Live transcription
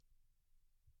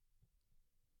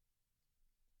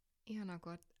Ihanaa,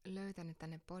 kun olet löytänyt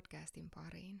tänne podcastin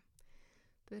pariin.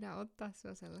 Pyydän ottaa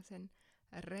sinua sellaisen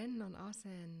rennon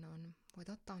asennon. Voit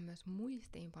ottaa myös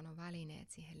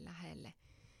muistiinpanovälineet siihen lähelle,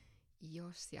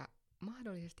 jos ja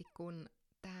mahdollisesti kun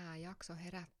tämä jakso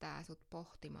herättää sut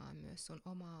pohtimaan myös sun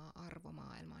omaa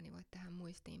arvomaailmaa, niin voit tehdä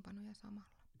muistiinpanoja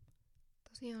samalla.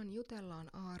 Tosiaan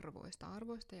jutellaan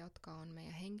arvoista, jotka on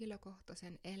meidän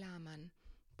henkilökohtaisen elämän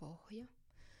pohja,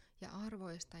 ja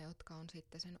arvoista, jotka on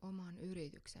sitten sen oman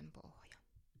yrityksen pohja.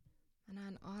 Mä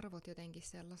näen arvot jotenkin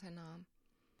sellaisena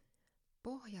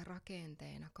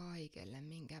pohjarakenteena kaikelle,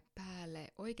 minkä päälle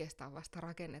oikeastaan vasta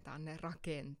rakennetaan ne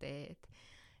rakenteet.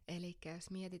 Eli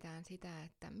jos mietitään sitä,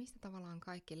 että mistä tavallaan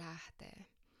kaikki lähtee.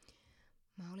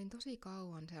 Mä olin tosi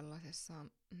kauan sellaisessa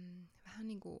vähän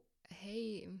niin kuin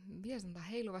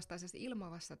heiluvastaisessa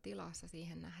ilmavassa tilassa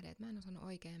siihen nähden, että mä en osannut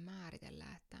oikein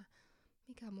määritellä, että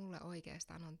mikä mulle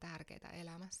oikeastaan on tärkeää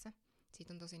elämässä.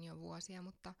 Siitä on tosin jo vuosia,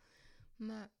 mutta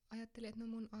mä ajattelin, että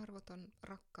mun arvot on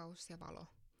rakkaus ja valo.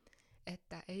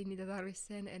 Että ei niitä tarvitse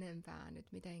sen enempää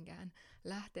nyt mitenkään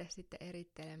lähteä sitten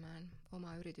erittelemään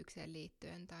omaa yritykseen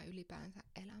liittyen tai ylipäänsä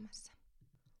elämässä.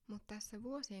 Mutta tässä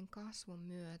vuosien kasvun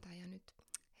myötä ja nyt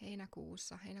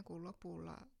heinäkuun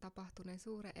lopulla tapahtuneen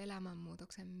suuren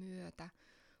elämänmuutoksen myötä,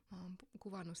 mä oon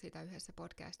kuvannut sitä yhdessä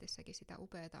podcastissakin sitä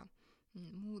upeata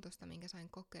muutosta, minkä sain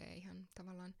kokea, ihan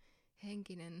tavallaan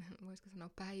henkinen, voisiko sanoa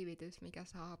päivitys, mikä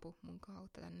saapui mun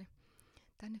kautta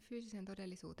tänne fyysiseen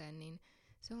todellisuuteen, niin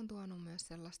se on tuonut myös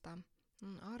sellaista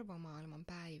arvomaailman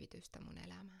päivitystä mun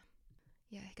elämään.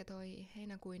 Ja ehkä toi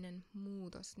heinäkuinen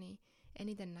muutos niin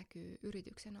eniten näkyy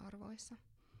yrityksen arvoissa.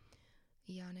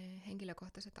 Ja ne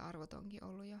henkilökohtaiset arvot onkin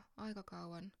ollut jo aika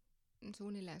kauan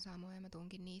suunnilleen samoja, ja mä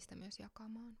tuunkin niistä myös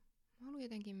jakamaan. Mä haluan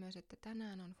jotenkin myös, että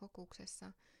tänään on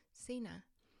fokuksessa sinä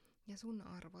ja sun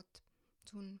arvot,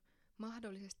 sun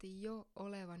mahdollisesti jo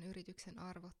olevan yrityksen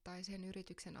arvot tai sen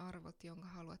yrityksen arvot, jonka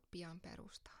haluat pian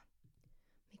perustaa.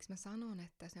 Miksi mä sanon,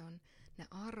 että ne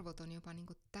arvot on jopa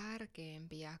niinku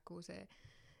tärkeämpiä kuin se,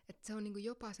 että se on niinku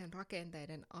jopa sen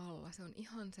rakenteiden alla. Se on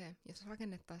ihan se, jos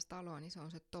rakennettaisiin taloa, niin se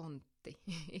on se tontti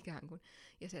ikään kuin.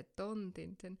 Ja sen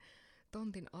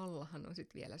tontin allahan on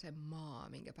sitten vielä se maa,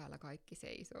 minkä päällä kaikki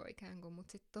seisoo ikään kuin,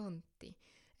 mutta sitten tontti.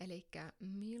 Eli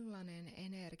millainen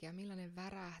energia, millainen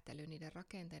värähtely niiden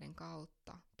rakenteiden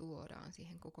kautta tuodaan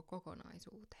siihen koko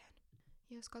kokonaisuuteen.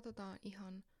 Jos katsotaan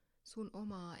ihan sun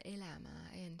omaa elämää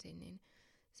ensin, niin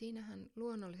siinähän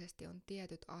luonnollisesti on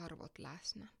tietyt arvot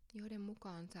läsnä, joiden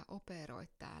mukaan sä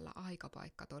operoit täällä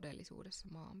aikapaikka-todellisuudessa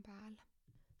maan päällä.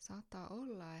 Saattaa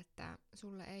olla, että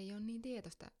sulle ei ole niin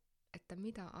tietoista, että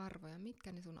mitä arvoja,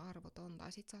 mitkä ne sun arvot on,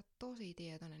 tai sit sä oot tosi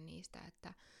tietoinen niistä,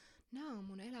 että nämä on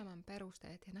mun elämän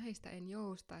perusteet ja näistä en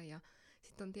jousta, ja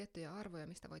sitten on tiettyjä arvoja,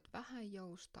 mistä voit vähän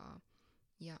joustaa,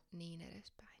 ja niin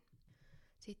edespäin.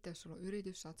 Sitten jos sulla on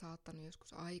yritys, sä oot saattanut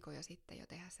joskus aikoja sitten jo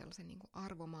tehdä sellaisen niin kuin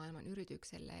arvomaailman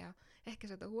yritykselle, ja ehkä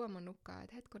sä et ole huomannutkaan,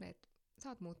 että hetkonen, että sä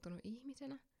oot muuttunut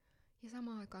ihmisenä, ja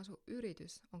samaan aikaan sun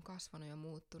yritys on kasvanut ja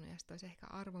muuttunut, ja sitten olisi ehkä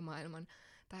arvomaailman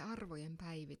tai arvojen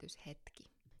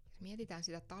päivityshetki. Jos mietitään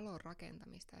sitä talon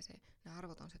rakentamista, ja ne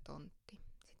arvot on se tontti.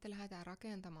 Sitten lähdetään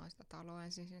rakentamaan sitä taloa,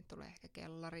 ensin sinne tulee ehkä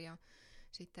kellari, ja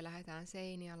sitten lähdetään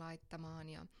seiniä laittamaan,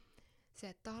 ja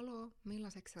se talo,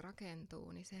 millaiseksi se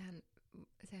rakentuu, niin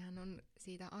sehän on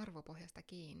siitä arvopohjasta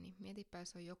kiinni. Mietipä,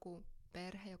 jos on joku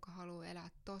perhe, joka haluaa elää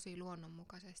tosi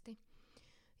luonnonmukaisesti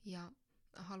ja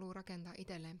haluaa rakentaa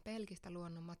itselleen pelkistä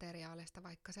luonnonmateriaaleista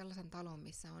vaikka sellaisen talon,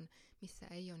 missä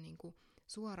ei ole niinku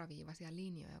suoraviivaisia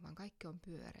linjoja, vaan kaikki on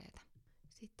pyöreitä.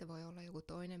 Sitten voi olla joku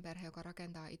toinen perhe, joka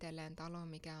rakentaa itselleen talon,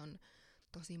 mikä on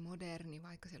tosi moderni,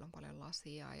 vaikka siellä on paljon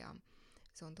lasia ja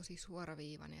se on tosi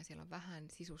suoraviivainen ja siellä on vähän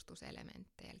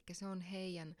sisustuselementtejä. Eli se on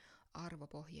heidän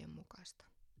arvopohjien mukaista.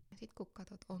 Sitten kun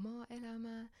katsot omaa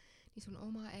elämää, niin sun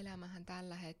oma elämähän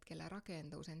tällä hetkellä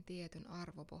rakentuu sen tietyn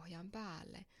arvopohjan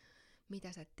päälle,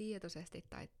 mitä sä tietoisesti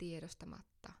tai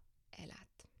tiedostamatta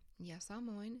elät. Ja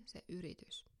samoin se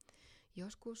yritys.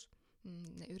 Joskus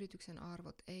ne yrityksen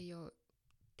arvot ei ole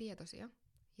tietoisia,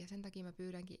 ja sen takia mä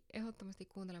pyydänkin ehdottomasti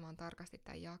kuuntelemaan tarkasti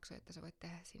tämän jakson, että sä voit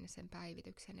tehdä sinne sen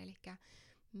päivityksen. Eli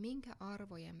minkä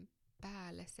arvojen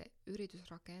päälle se yritys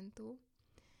rakentuu,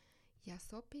 ja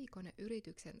sopiiko ne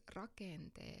yrityksen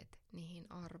rakenteet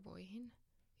niihin arvoihin,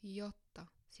 jotta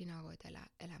sinä voit elää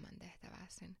elämäntehtävää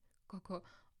sen koko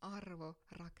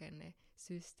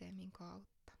arvorakennesysteemin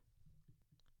kautta.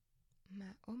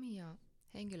 Mä omia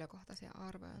henkilökohtaisia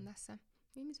arvoja on tässä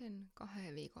viimeisen 2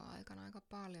 viikon aikana aika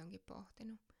paljonkin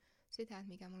pohtinut sitä, että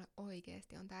mikä mulle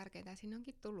oikeasti on tärkeää. Ja siinä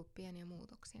onkin tullut pieniä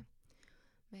muutoksia.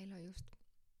 Meillä on just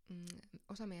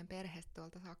osa meidän perheestä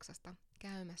tuolta Saksasta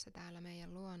käymässä täällä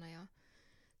meidän luona, ja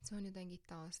se on jotenkin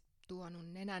taas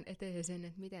tuonut nenän eteen sen,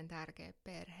 että miten tärkeä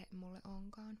perhe mulle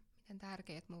onkaan. Miten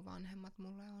tärkeät mun vanhemmat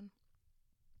mulle on.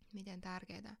 Miten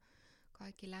tärkeitä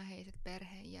kaikki läheiset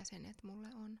perheenjäsenet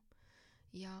mulle on.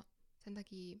 Ja sen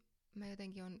takia mä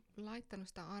jotenkin on laittanut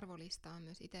sitä arvolistaa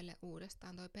myös itselle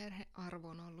uudestaan. Toi perhearvo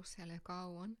on ollut siellä jo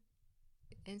kauan.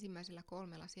 Ensimmäisellä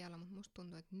 3 siellä, mutta musta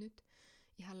tuntuu, että nyt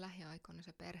ihan lähiaikoina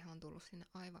se perhe on tullut sinne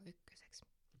aivan ykköseksi.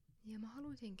 Ja mä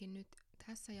haluaisinkin nyt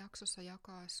tässä jaksossa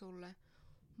jakaa sulle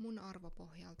mun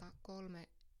arvopohjalta 3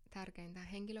 tärkeintä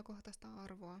henkilökohtaista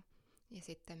arvoa. Ja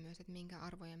sitten myös, että minkä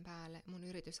arvojen päälle mun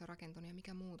yritys on rakentunut ja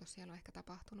mikä muutos siellä on ehkä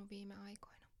tapahtunut viime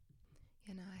aikoina.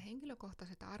 Ja nämä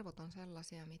henkilökohtaiset arvot on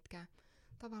sellaisia, mitkä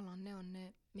tavallaan ne on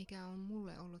ne, mikä on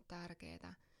mulle ollut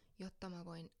tärkeää, jotta mä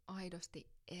voin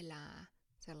aidosti elää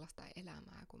sellaista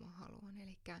elämää, kuin mä haluan.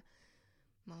 Elikkä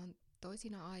mä oon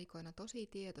toisina aikoina tosi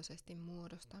tietoisesti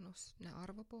muodostanut ne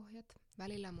arvopohjat.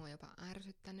 Välillä mua on jopa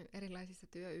ärsyttänyt erilaisissa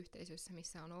työyhteisöissä,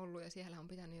 missä on ollut, ja siellä on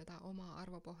pitänyt jotain omaa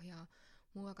arvopohjaa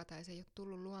muokata, ja se ei ole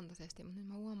tullut luontaisesti. Mutta nyt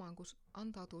mä huomaan, kun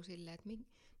antautuu silleen, että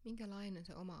minkälainen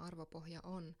se oma arvopohja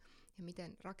on, ja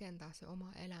miten rakentaa se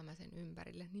oma elämä sen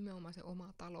ympärille, nimenomaan se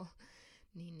oma talo,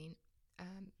 niin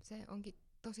se onkin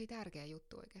tosi tärkeä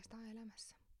juttu oikeastaan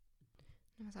elämässä.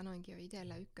 No mä sanoinkin jo,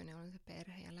 itsellä ykkönen on se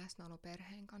perhe ja läsnäolo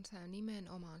perheen kanssa ja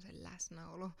nimenomaan se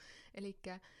läsnäolo. Eli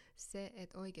se,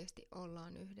 että oikeasti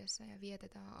ollaan yhdessä ja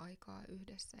vietetään aikaa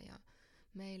yhdessä. Ja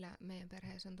meidän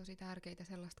perheessä on tosi tärkeitä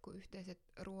sellaista kuin yhteiset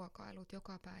ruokailut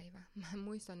joka päivä. Mä en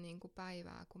muista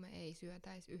päivää, kun me ei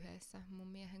syötäisi yhdessä mun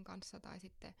miehen kanssa tai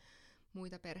sitten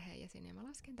muita perheenjäseniä. Mä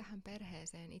lasken tähän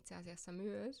perheeseen itse asiassa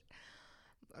myös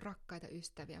rakkaita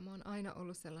ystäviä. Mä oon aina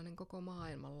ollut sellainen koko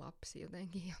maailman lapsi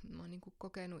jotenkin, ja mä oon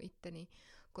kokenut itteni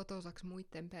kotosaksi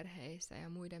muiden perheissä, ja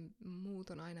muut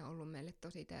on aina ollut meille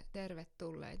tosi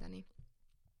tervetulleita, niin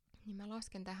mä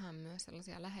lasken tähän myös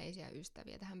sellaisia läheisiä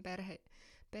ystäviä, tähän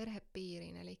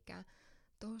perhepiiriin, eli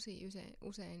tosi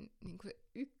usein se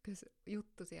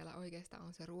ykkösjuttu siellä oikeastaan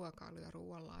on se ruokailu ja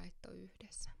ruoanlaitto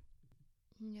yhdessä.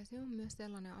 Ja se on myös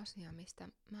sellainen asia, mistä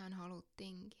mä en halua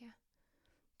tinkiä.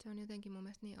 Se on jotenkin mun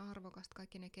mielestä niin arvokasta,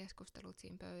 kaikki ne keskustelut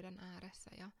siinä pöydän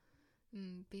ääressä ja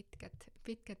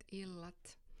pitkät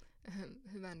illat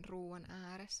hyvän ruoan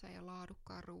ääressä ja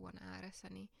laadukkaan ruoan ääressä,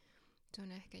 niin se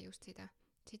on ehkä just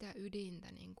sitä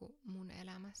ydintä niin kuin mun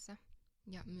elämässä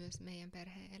ja myös meidän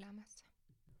perheen elämässä.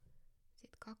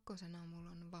 Sitten 2. mulla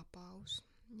on vapaus.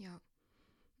 Ja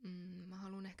mä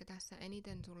haluan ehkä tässä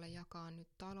eniten sulle jakaa nyt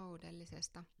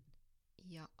taloudellisesta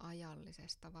ja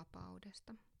ajallisesta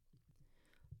vapaudesta.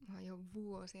 Mä oon jo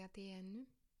vuosia tiennyt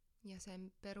ja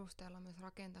sen perusteella myös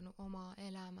rakentanut omaa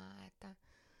elämää, että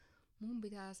mun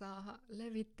pitää saada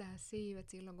levittää siivet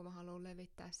silloin, kun mä haluan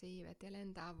levittää siivet ja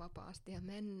lentää vapaasti ja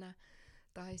mennä.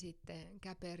 Tai sitten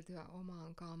käpertyä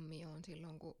omaan kammioon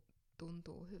silloin, kun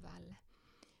tuntuu hyvälle.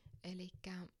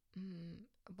 Elikkä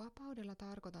vapaudella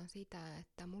tarkoitan sitä,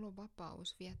 että mulla on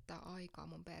vapaus viettää aikaa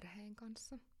mun perheen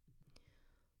kanssa.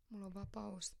 Mulla on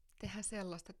vapaus tehdä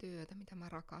sellaista työtä, mitä mä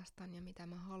rakastan ja mitä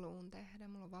mä haluan tehdä.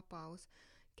 Mulla on vapaus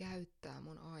käyttää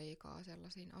mun aikaa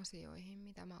sellaisiin asioihin,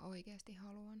 mitä mä oikeasti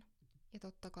haluan. Ja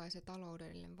totta kai se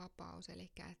taloudellinen vapaus,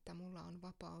 eli että mulla on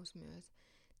vapaus myös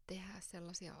tehdä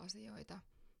sellaisia asioita,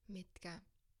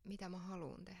 mitä mä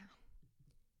haluan tehdä.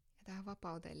 Ja tähän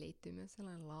vapauteen liittyy myös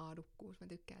sellainen laadukkuus. Mä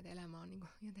tykkään, että elämä on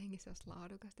jotenkin sellaista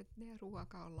laadukasta, että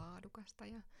ruoka on laadukasta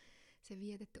ja se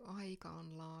vietetty aika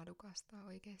on laadukasta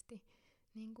oikeasti.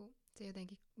 Se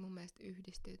jotenkin mun mielestä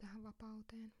yhdistyy tähän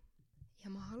vapauteen. Ja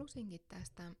mä halusinkin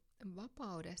tästä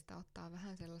vapaudesta ottaa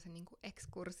vähän sellaisen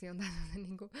ekskursion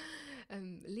tai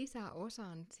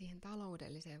lisäosan siihen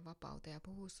taloudelliseen vapauteen ja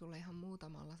puhua sulle ihan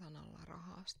muutamalla sanalla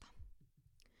rahasta.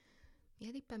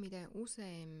 Mietipä, miten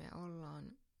usein me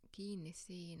ollaan kiinni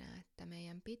siinä, että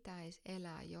meidän pitäisi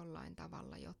elää jollain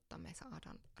tavalla, jotta me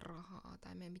saadaan rahaa,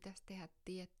 tai meidän pitäisi tehdä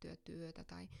tiettyä työtä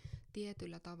tai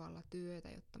tietyllä tavalla työtä,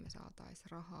 jotta me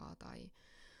saataisiin rahaa, tai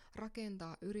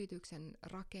rakentaa yrityksen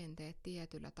rakenteet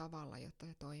tietyllä tavalla, jotta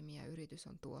se toimii ja yritys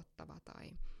on tuottava,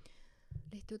 tai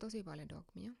liittyy tosi paljon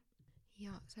dogmia.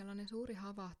 Ja sellainen suuri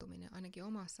havahtuminen ainakin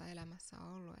omassa elämässä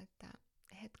on ollut, että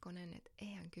hetkonen, että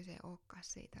eihän kyse olekaan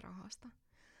siitä rahasta,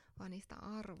 vaan niistä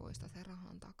arvoista se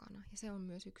rahan takana. Ja se on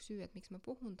myös yksi syy, että miksi mä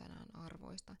puhun tänään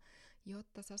arvoista,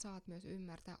 jotta sä saat myös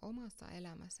ymmärtää omassa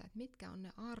elämässä, että mitkä on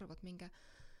ne arvot, minkä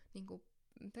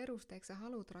perusteeksi sä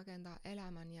haluat rakentaa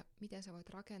elämän ja miten sä voit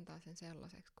rakentaa sen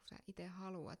sellaiseksi, kun sä itse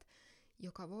haluat,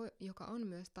 joka on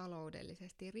myös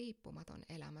taloudellisesti riippumaton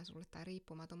elämä sulle, tai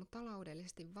riippumaton, mutta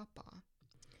taloudellisesti vapaa.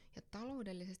 Ja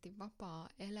taloudellisesti vapaa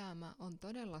elämä on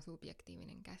todella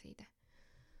subjektiivinen käsite.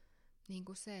 niin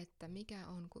kuin se, että mikä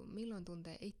on, milloin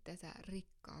tuntee itsensä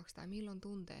rikkaaksi tai milloin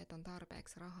tuntee, että on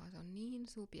tarpeeksi rahaa, se on niin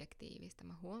subjektiivista.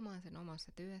 Mä huomaan sen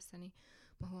omassa työssäni,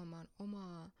 mä huomaan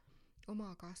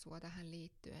omaa kasvua tähän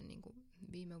liittyen niin kuin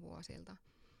viime vuosilta.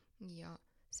 Ja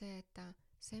se, että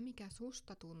se mikä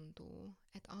susta tuntuu,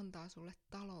 että antaa sulle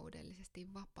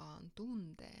taloudellisesti vapaan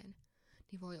tunteen,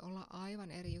 niin voi olla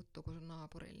aivan eri juttu kuin sun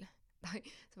naapurille. Tai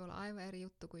se voi olla aivan eri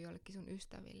juttu kuin jollekin sun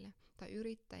ystäville. Tai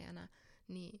yrittäjänä,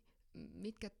 niin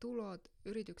mitkä tulot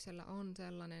yrityksellä on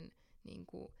sellainen niin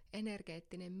kuin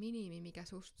energeettinen minimi, mikä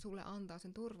sulle antaa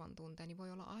sen turvan tunteen, niin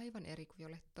voi olla aivan eri kuin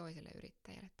jollekin toiselle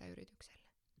yrittäjälle tai yritykselle.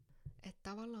 Että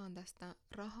tavallaan tästä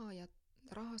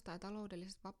rahasta ja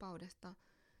taloudellisesta vapaudesta,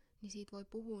 niin siitä voi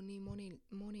puhua niin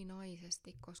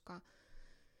moninaisesti, koska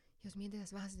jos mietitään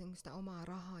vähän sitä omaa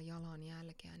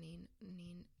rahajalanjälkeä,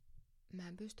 niin mä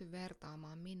en pysty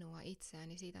vertaamaan minua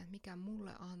itseäni siitä, että mikä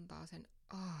mulle antaa sen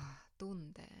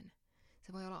tunteen.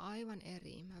 Se voi olla aivan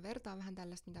eri. Mä vertaan vähän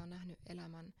tällaista, mitä on nähnyt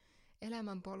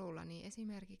elämän polulla, niin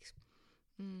esimerkiksi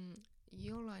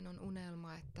jollain on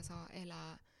unelma, että saa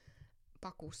elää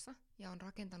pakussa ja on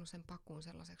rakentanut sen pakun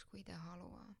sellaiseksi kuin itse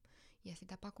haluaa. Ja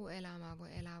sitä pakuelämää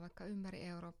voi elää vaikka ympäri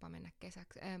Eurooppaa, mennä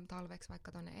talveksi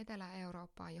vaikka tuonne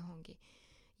Etelä-Eurooppaan johonkin.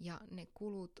 Ja ne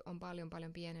kulut on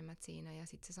paljon pienemmät siinä ja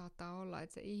sitten se saattaa olla,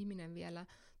 että se ihminen vielä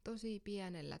tosi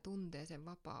pienellä tuntee sen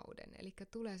vapauden. Eli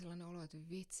tulee sellainen olo, että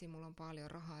vitsi, mulla on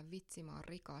paljon rahaa, vitsi, mä oon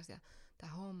rikas ja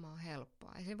tämä homma on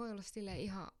helppoa. Ja se voi olla silleen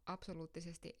ihan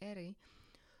absoluuttisesti eri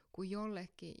kuin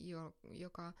jollekin,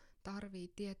 joka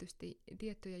tarvii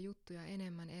tiettyjä juttuja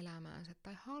enemmän elämäänsä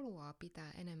tai haluaa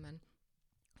pitää enemmän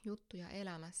juttuja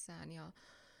elämässään ja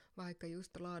vaikka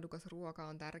just laadukas ruoka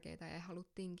on tärkeää ja ei halua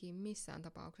tinkiä missään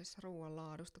tapauksessa ruoan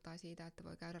laadusta tai siitä, että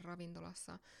voi käydä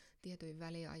ravintolassa tietyin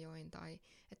väliajoin tai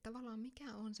että tavallaan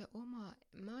mikä on se oma,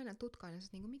 mä aina tutkailen,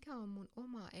 niin kuin mikä on mun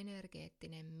oma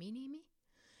energeettinen minimi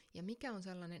ja mikä on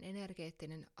sellainen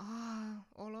energeettinen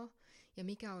olo ja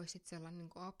mikä olisi sitten sellainen niin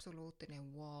kuin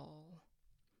absoluuttinen wow.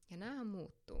 Ja näähän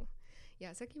muuttuu.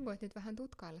 Ja säkin voit nyt vähän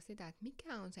tutkailla sitä, että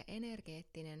mikä on se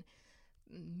energeettinen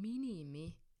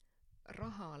minimi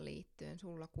rahaan liittyen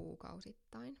sulla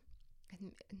kuukausittain.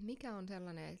 Et mikä on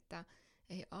sellainen, että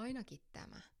ei ainakin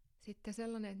tämä. Sitten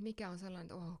sellainen, että mikä on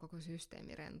sellainen, että koko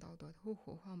systeemi rentoutuu, että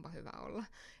onpa hyvä olla.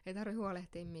 Ei tarvitse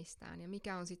huolehtia mistään. Ja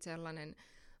mikä on sitten sellainen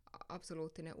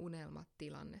absoluuttinen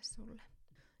unelmatilanne sulle.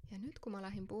 Ja nyt kun mä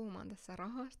lähdin puhumaan tässä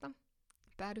rahasta,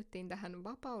 päädyttiin tähän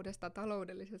vapaudesta,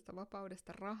 taloudellisesta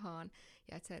vapaudesta rahaan,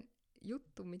 ja että se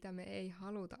juttu, mitä me ei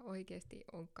haluta oikeasti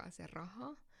onkaan se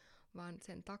raha, vaan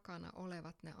sen takana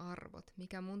olevat ne arvot,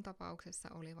 mikä mun tapauksessa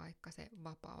oli vaikka se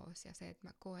vapaus ja se, että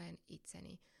mä koen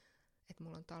itseni, että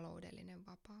mulla on taloudellinen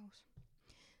vapaus.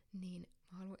 Niin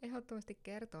mä haluan ehdottomasti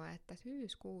kertoa, että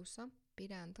syyskuussa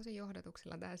pidän tosi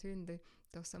johdatuksella, tää syntyi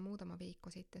tuossa muutama viikko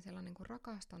sitten sellainen kuin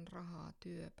Rakastan rahaa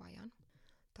 -työpajan.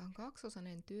 Tämä on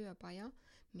 2-osainen työpaja,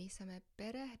 missä me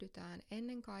perehdytään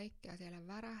ennen kaikkea siellä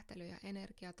värähtely- ja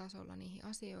energiatasolla niihin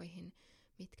asioihin,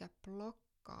 mitkä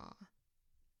blokkaa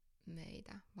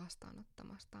meitä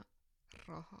vastaanottamasta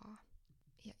rahaa.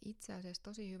 Ja itse asiassa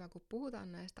tosi hyvä, kun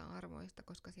puhutaan näistä arvoista,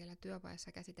 koska siellä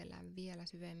työpajassa käsitellään vielä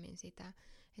syvemmin sitä,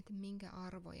 että minkä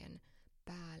arvojen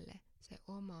päälle se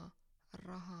oma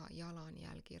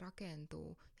rahajalanjälki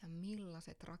rakentuu ja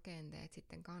millaiset rakenteet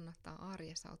sitten kannattaa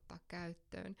arjessa ottaa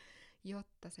käyttöön,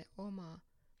 jotta se oma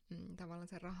tavallaan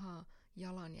se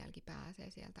rahajalanjälki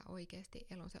pääsee sieltä oikeasti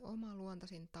eloon, se oma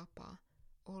luontaisin tapa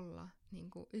olla niin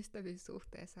kuin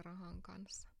ystävyyssuhteessa rahan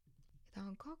kanssa. Tämä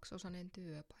on 2-osainen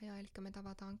työpaja, eli me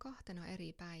tavataan 2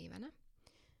 eri päivänä.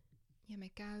 Ja me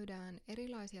käydään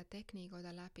erilaisia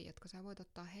tekniikoita läpi, jotka sä voit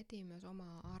ottaa heti myös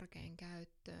omaa arkeen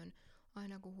käyttöön.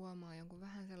 Aina kun huomaa jonkun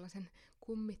vähän sellaisen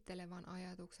kummittelevan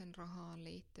ajatuksen rahaan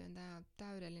liittyen. Tämä on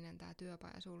täydellinen tämä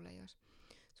työpaja sulle, jos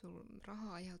sul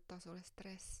raha aiheuttaa sulle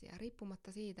stressiä.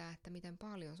 Riippumatta siitä, että miten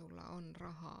paljon sulla on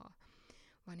rahaa.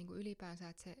 Vaan niin kuin ylipäänsä,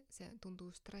 että se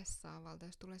tuntuu stressaavalta,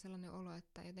 jos tulee sellainen olo,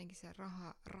 että jotenkin se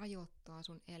raha rajoittaa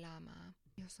sun elämää.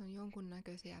 Jos on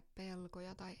jonkunnäköisiä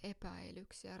pelkoja tai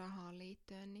epäilyksiä rahaan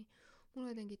liittyen, niin mulla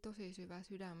on jotenkin tosi syvä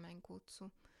sydämen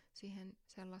kutsu siihen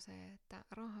sellaiseen, että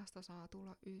rahasta saa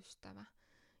tulla ystävä.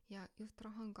 Ja just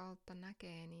rahan kautta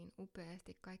näkee niin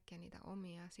upeasti kaikkia niitä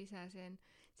omia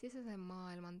sisäisen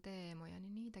maailman teemoja,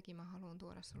 niin niitäkin mä haluan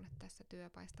tuoda sulle tässä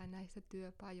työpajassa tai näissä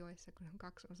työpajoissa, kun on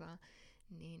 2 osaa,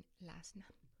 niin läsnä.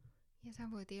 Ja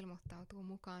sä voit ilmoittautua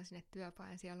mukaan sinne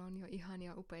työpajan, siellä on jo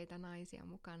ihania upeita naisia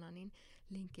mukana, niin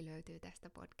linkki löytyy tästä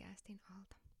podcastin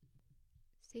alta.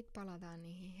 Sitten palataan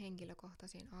niihin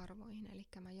henkilökohtaisiin arvoihin, eli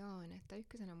mä jaoin, että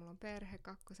 1. mulla on perhe,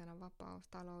 2. vapaus,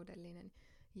 taloudellinen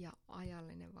Ja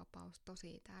ajallinen vapaus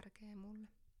tosi tärkeä mulle.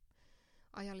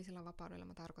 Ajallisella vapaudella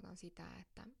mä tarkoitan sitä,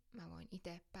 että mä voin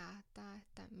itse päättää,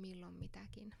 että milloin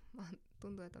mitäkin.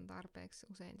 Tuntuu, että on tarpeeksi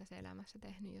usein tässä elämässä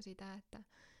tehnyt jo sitä, että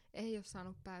ei ole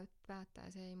saanut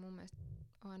päättää. Se ei mun mielestä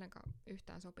ole ainakaan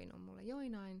yhtään sopinut mulle.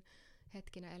 Joinain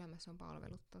hetkinä elämässä on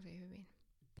palvellut tosi hyvin.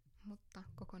 Mutta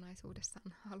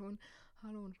kokonaisuudessaan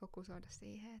haluan fokusoida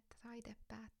siihen, että saa itse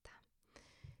päättää.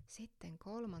 Sitten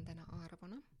 3.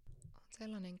 arvona on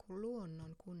sellainen kuin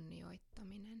luonnon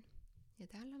kunnioittaminen. Ja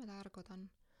tällä mä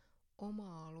tarkoitan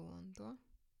omaa luontoa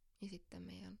ja sitten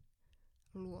meidän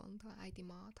luontoa,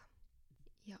 äitimaata.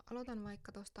 Ja aloitan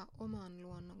vaikka tuosta oman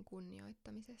luonnon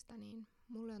kunnioittamisesta, niin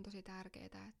mulle on tosi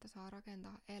tärkeää, että saa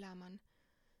rakentaa elämän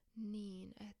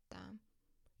niin, että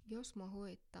jos mä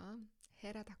huittaa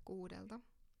herätä 6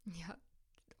 ja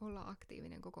olla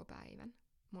aktiivinen koko päivän.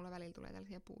 Mulla välillä tulee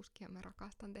tällaisia puuskia, mä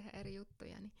rakastan tehdä eri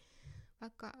juttuja, niin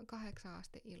vaikka 8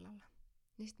 asti illalla,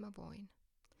 niin sit mä voin.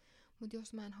 Mut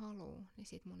jos mä en halua, niin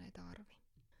sit mun ei tarvi.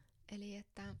 Eli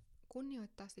että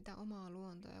kunnioittaa sitä omaa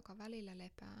luontoa, joka välillä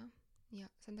lepää. Ja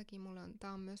sen takia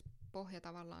tää on myös pohja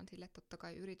tavallaan sille totta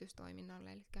kai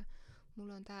yritystoiminnalle. Eli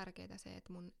mulle on tärkeää se,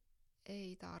 että mun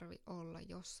ei tarvi olla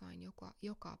jossain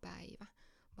joka päivä,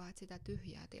 vaan että sitä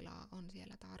tyhjää tilaa on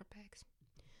siellä tarpeeksi.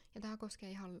 Ja tämä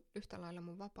koskee ihan yhtä lailla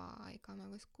mun vapaa-aikaa. Mä en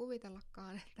vois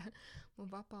kuvitellakaan, että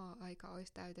mun vapaa-aika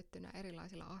olisi täytettynä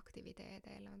erilaisilla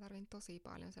aktiviteeteilla. Mä tarvin tosi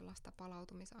paljon sellaista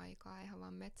palautumisaikaa, ihan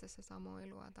vaan metsässä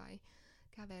samoilua tai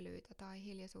kävelyitä tai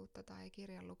hiljaisuutta tai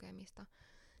kirjan lukemista.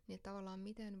 Niin tavallaan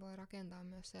miten voi rakentaa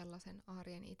myös sellaisen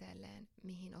arjen itselleen,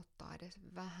 mihin ottaa edes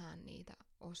vähän niitä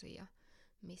osia,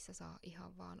 missä saa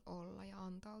ihan vaan olla ja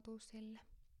antautua sille.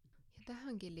 Ja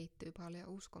tähänkin liittyy paljon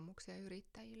uskomuksia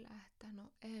yrittäjillä, että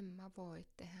no en mä voi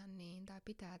tehdä niin, tai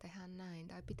pitää tehdä näin,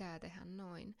 tai pitää tehdä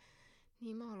noin.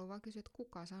 Niin mä haluan vaan kysyä, että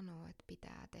kuka sanoo, että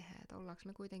pitää tehdä, että ollaanko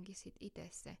me kuitenkin sit itse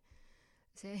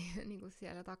se niin kuin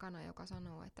siellä takana, joka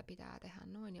sanoo, että pitää tehdä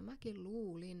noin. Ja mäkin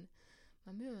luulin,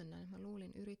 mä myönnän, mä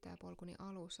luulin yrittäjäpolkuni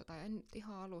alussa, tai en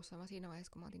ihan alussa, vaan siinä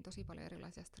vaiheessa, kun mä otin tosi paljon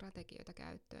erilaisia strategioita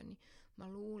käyttöön, niin mä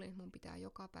luulin, että mun pitää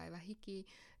joka päivä hiki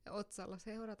otsalla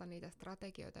seurata niitä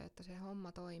strategioita, jotta se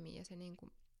homma toimii, ja se niin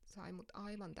kuin sai mut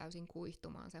aivan täysin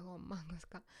kuihtumaan se homma,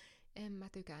 koska en mä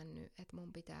tykännyt, että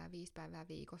mun pitää 5 päivää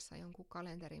viikossa jonkun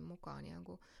kalenterin mukaan ja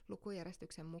jonkun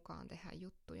lukujärjestyksen mukaan tehdä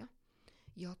juttuja,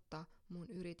 jotta mun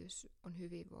yritys on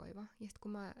hyvinvoiva. Ja sitten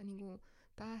kun mä niin kuin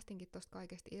päästinkin tosta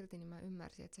kaikesta irti, niin mä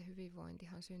ymmärsin, että se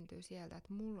hyvinvointihan syntyy sieltä,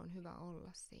 että mulla on hyvä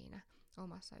olla siinä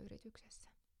omassa yrityksessä.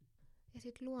 Ja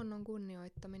sitten luonnon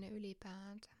kunnioittaminen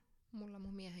ylipäänsä. Mulla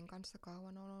mun miehen kanssa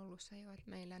kauan on ollut se jo, että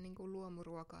meillä niinku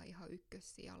luomuruokaa ihan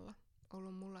ykkössijalla.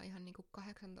 Ollut mulla ihan niinku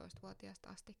 18-vuotiaasta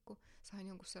asti, kun sain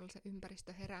jonkun sellaisen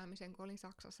ympäristöheräämisen, kun olin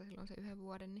Saksassa silloin se 1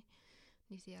 vuoden,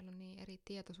 niin siellä on niin eri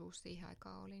tietoisuus siihen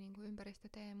aikaan oli niinku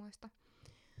ympäristöteemoista.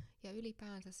 Ja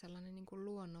ylipäänsä sellainen niin kuin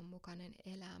luonnonmukainen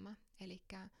elämä, eli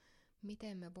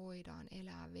miten me voidaan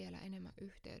elää vielä enemmän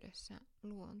yhteydessä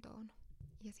luontoon.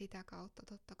 Ja sitä kautta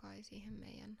totta kai siihen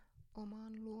meidän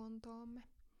omaan luontoomme.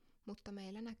 Mutta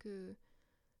meillä näkyy,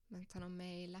 mä nyt sanon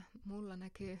mulla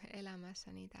näkyy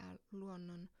elämässäni tämä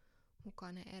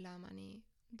luonnonmukainen elämä niin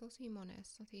tosi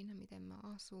monessa. Siinä miten mä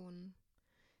asun,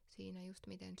 siinä just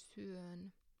miten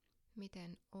syön,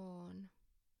 miten oon,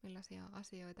 millaisia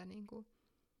asioita niin kuin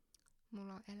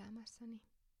mulla on elämässäni.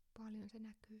 Paljon se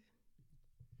näkyy.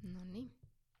 Noniin.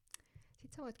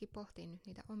 Sitten sä voitkin pohtia nyt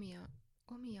niitä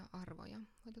omia arvoja.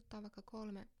 Voit ottaa vaikka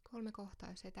kolme kohtaa,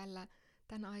 jos ei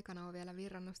tän aikana ole vielä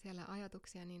virrannut siellä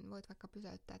ajatuksia, niin voit vaikka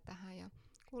pysäyttää tähän ja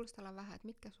kuulostella vähän, että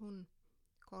mitkä sun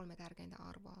 3 tärkeintä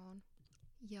arvoa on.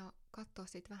 Ja katsoa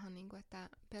sitten vähän niin kuin, että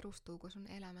perustuuko sun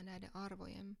elämä näiden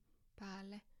arvojen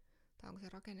päälle, tai onko se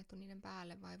rakennettu niiden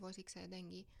päälle, vai voisiko se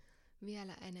jotenkin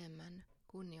vielä enemmän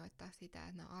kunnioittaa sitä,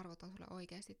 että nämä arvot on sulle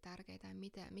oikeasti tärkeitä ja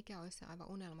mikä olisi se aivan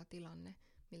unelmatilanne,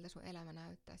 miltä sun elämä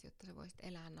näyttäisi, jotta sä voisit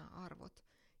elää nämä arvot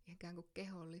ikään kuin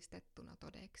kehollistettuna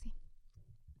todeksi.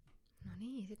 No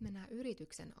niin, sitten mennään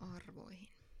yrityksen arvoihin.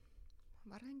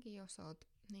 Varsinkin jos oot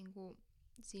niin kuin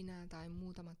sinä tai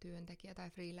muutama työntekijä tai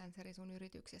freelanceri sun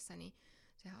yrityksessä, niin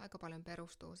sehän aika paljon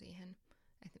perustuu siihen,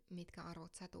 että mitkä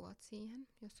arvot sä tuot siihen.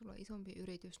 Jos sulla on isompi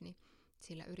yritys, niin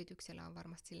sillä yrityksellä on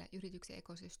varmasti sillä yrityksen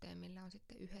ekosysteemillä on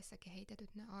sitten yhdessä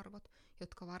kehitetyt ne arvot,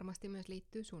 jotka varmasti myös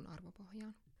liittyy sun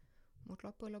arvopohjaan. Mutta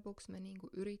loppujen lopuksi me niinku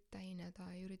yrittäjinä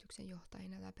tai yrityksen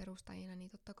johtajina tai perustajina, niin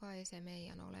totta kai se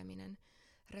meidän oleminen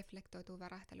reflektoituu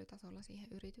värähtelytasolla siihen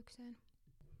yritykseen.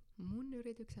 Mun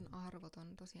yrityksen arvot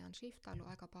on tosiaan shiftailu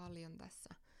aika paljon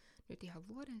tässä nyt ihan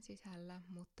vuoden sisällä,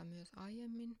 mutta myös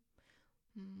aiemmin.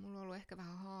 Mulla on ollut ehkä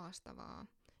vähän haastavaa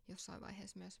jossain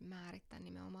vaiheessa myös määrittää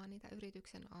nimenomaan niitä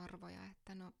yrityksen arvoja,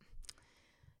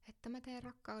 että mä teen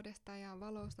rakkaudesta ja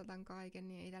valosta tämän kaiken,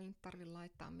 niin ei tällä nyt tarvitse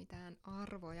laittaa mitään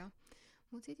arvoja.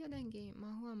 Mutta sitten jotenkin mä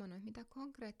oon huomannut, että mitä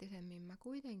konkreettisemmin mä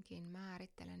kuitenkin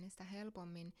määrittelen, niin sitä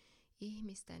helpommin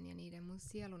ihmisten ja niiden mun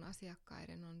sielun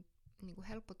asiakkaiden on niin kuin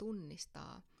helppo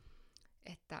tunnistaa,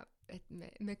 että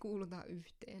me kuulutaan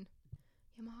yhteen.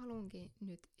 Ja mä haluankin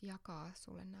nyt jakaa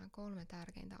sulle nämä 3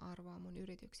 tärkeintä arvoa mun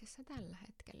yrityksessä tällä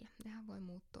hetkellä. Nehän voi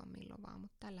muuttua milloin vaan,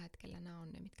 mutta tällä hetkellä nämä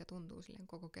on ne, mitkä tuntuu silleen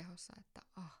koko kehossa, että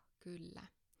kyllä.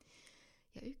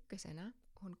 Ja ykkösenä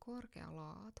on korkea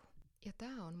laatu. Ja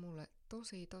tää on mulle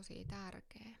tosi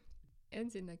tärkeä.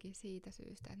 Ensinnäkin siitä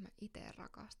syystä, että mä itse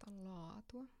rakastan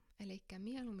laatua. Eli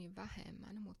mieluummin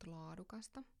vähemmän, mutta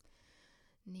laadukasta.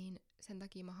 Niin sen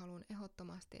takia mä haluan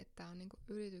ehdottomasti, että tää on niinku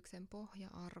yrityksen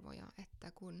pohja-arvoja,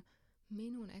 että kun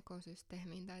minun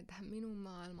ekosysteemiin tai tähän minun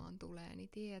maailmaan tulee, niin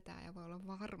tietää ja voi olla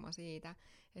varma siitä,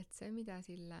 että se mitä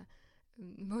sillä,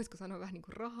 voisiko sanoa vähän niin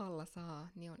kuin rahalla saa,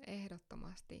 niin on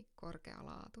ehdottomasti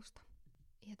korkealaatusta.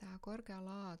 Ja tämä korkea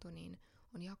laatu niin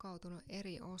on jakautunut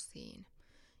eri osiin.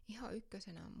 Ihan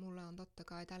ykkösenä mulle on totta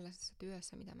kai tällaisessa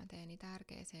työssä, mitä mä teen, niin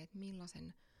tärkeä se, että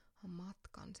millaisen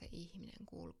matkan se ihminen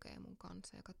kulkee mun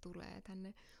kanssa, joka tulee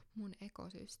tänne mun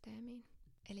ekosysteemiin.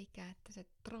 Eli että se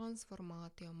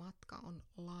transformaatiomatka on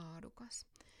laadukas.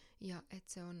 Ja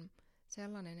että se on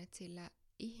sellainen, että sillä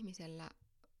ihmisellä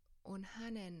on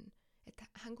että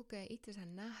hän kokee itsensä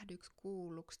nähdyksi,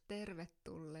 kuulluksi,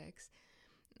 tervetulleeksi,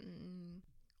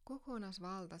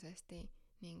 kokonaisvaltaisesti,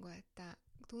 niin kuin, että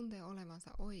tuntee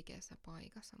olevansa oikeassa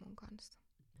paikassa mun kanssa.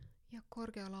 Ja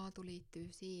korkea laatu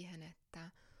liittyy siihen,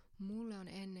 että mulle on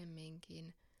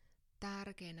ennemminkin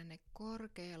tärkeänä ne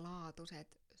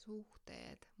korkealaatuiset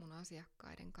suhteet mun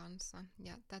asiakkaiden kanssa.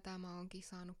 Ja tätä mä oonkin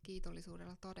saanut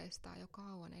kiitollisuudella todistaa jo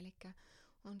kauan. Eli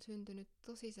on syntynyt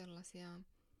tosi sellaisia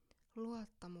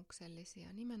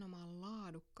luottamuksellisia, nimenomaan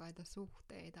laadukkaita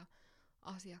suhteita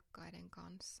asiakkaiden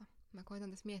kanssa. Mä koitan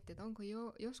tässä miettiä, että onko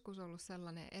joskus ollut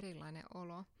sellainen erilainen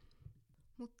olo.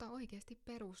 Mutta oikeasti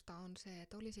perusta on se,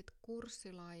 että olisit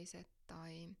kurssilaiset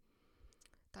tai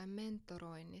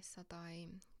mentoroinnissa tai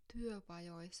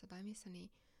työpajoissa tai missä,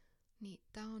 niin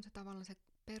tää on se tavallaan se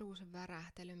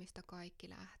perusvärähtely, mistä kaikki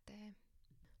lähtee.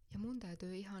 Ja mun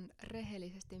täytyy ihan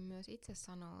rehellisesti myös itse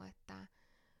sanoa, että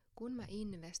kun mä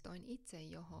investoin itse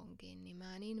johonkin, niin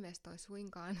mä en investoi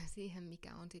suinkaan siihen,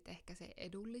 mikä on sitten ehkä se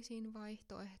edullisin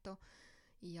vaihtoehto.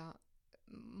 Ja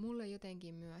mulle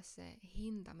jotenkin myös se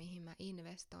hinta, mihin mä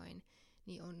investoin,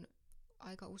 niin on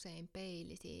aika usein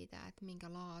peili siitä, että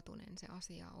minkä laatuinen se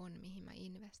asia on, mihin mä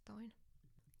investoin.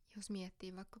 Jos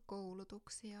miettii vaikka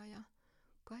koulutuksia ja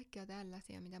kaikkia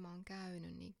tällaisia, mitä mä oon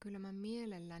käynyt, niin kyllä mä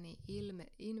mielelläni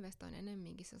investoin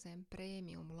enemminkin sellaiseen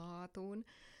premium-laatuun,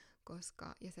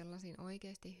 ja sellaisiin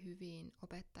oikeasti hyviin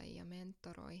opettajiin ja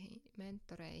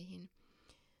mentoreihin.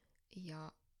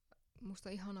 Ja musta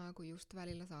on ihanaa, kun just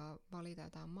välillä saa valita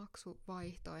jotain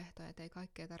maksuvaihtoehtoja, että ei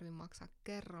kaikkea tarvitse maksaa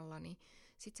kerralla, niin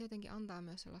sit se jotenkin antaa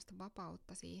myös sellaista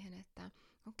vapautta siihen, että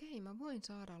okei, mä voin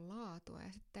saada laatua.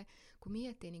 Ja sitten kun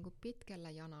miettii niin kuin pitkällä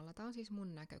janalla, tää on siis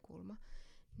mun näkökulma,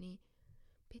 niin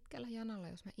pitkällä janalla,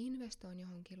 jos mä investoin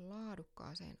johonkin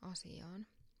laadukkaaseen asiaan,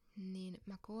 niin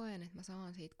mä koen, että mä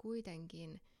saan siitä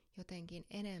kuitenkin jotenkin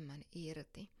enemmän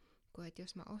irti, kuin että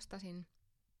jos mä ostasin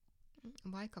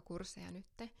vaikka kursseja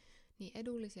nytte, niin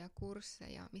edullisia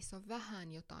kursseja, missä on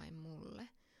vähän jotain mulle.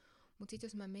 Mutta sitten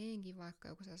jos mä meenkin vaikka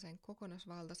joku sellaisen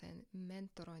kokonaisvaltaisen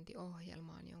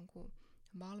mentorointiohjelmaan jonkun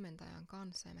valmentajan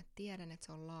kanssa ja mä tiedän, että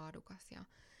se on laadukas ja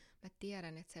mä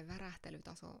tiedän, että se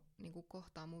värähtelytaso niin kun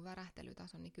kohtaa mun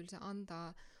värähtelytason, niin kyllä se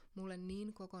antaa mulle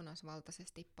niin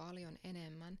kokonaisvaltaisesti paljon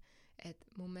enemmän, että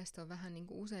mun mielestä on vähän niin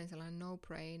kuin usein sellainen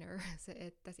no-brainer se,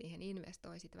 että siihen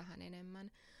investoisit vähän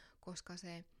enemmän, koska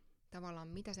se tavallaan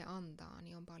mitä se antaa,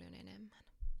 niin on paljon enemmän.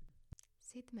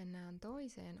 Sitten mennään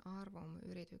toiseen arvoon mun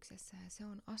yrityksessä ja se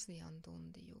on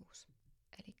asiantuntijuus.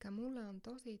 Eli mulle on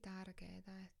tosi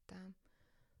tärkeää, että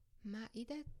mä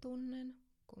itse tunnen,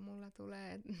 kun mulla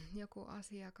tulee joku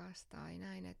asiakas tai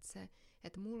näin,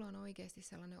 että mulla on oikeasti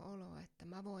sellainen olo, että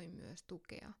mä voin myös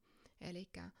tukea. Eli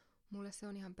mulle se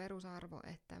on ihan perusarvo,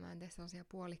 että mä en tee sellaisia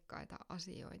puolikkaita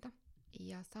asioita.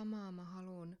 Ja samaa mä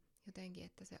haluan jotenkin,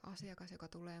 että se asiakas, joka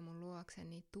tulee mun luokse,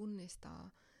 niin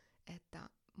tunnistaa, että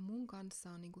mun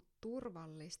kanssa on niinku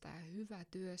turvallista ja hyvä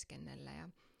työskennellä ja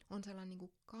on sellainen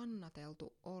niinku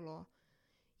kannateltu olo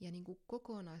ja niinku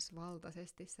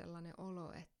kokonaisvaltaisesti sellainen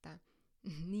olo, että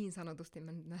niin sanotusti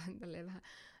mä nyt näen tälleen vähän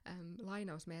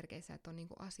lainausmerkeissä, että on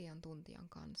niinku asiantuntijan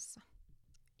kanssa.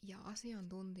 Ja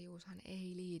asiantuntijuushan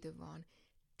ei liity vaan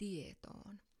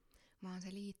tietoon, vaan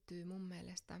se liittyy mun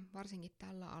mielestä, varsinkin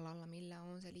tällä alalla, millä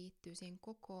on, se liittyy siihen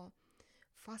koko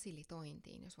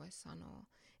fasilitointiin, jos voisi sanoa.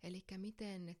 Eli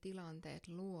miten ne tilanteet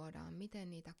luodaan, miten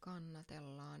niitä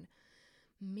kannatellaan,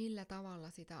 millä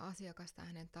tavalla sitä asiakasta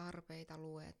hänen tarpeita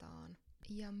luetaan.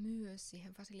 Ja myös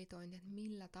siihen fasilitointiin, että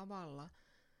millä tavalla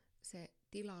se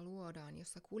tila luodaan,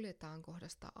 jossa kuljetaan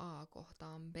kohdasta A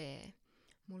kohtaan B.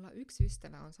 Mulla yksi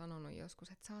ystävä on sanonut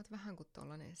joskus, että sä oot vähän kuin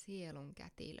tollanen sielun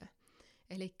kätilö.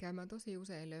 Eli mä tosi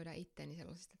usein löydän itteni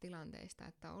sellaisista tilanteista,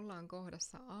 että ollaan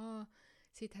kohdassa A,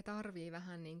 sitten he tarvii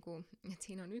vähän niin kuin, että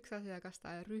siinä on yksi asiakas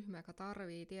tai ryhmä, joka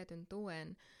tarvii tietyn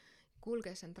tuen,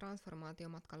 kulkea sen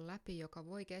transformaatiomatkan läpi, joka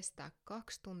voi kestää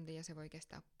 2 tuntia, se voi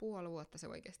kestää puoli vuotta, se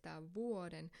voi kestää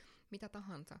vuoden, mitä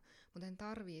tahansa. Mutta he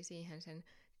tarvii siihen sen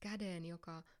käden,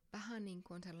 joka vähän niin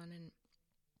kuin on sellainen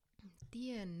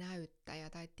tien näyttäjä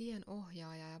tai tien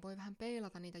ohjaaja ja voi vähän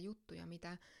peilata niitä juttuja,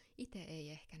 mitä itse ei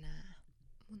ehkä näe.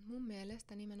 Mutta mun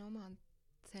mielestä nimenomaan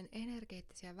sen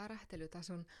energeettisen ja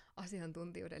värähtelytason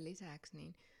asiantuntijuuden lisäksi,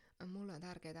 niin mulle on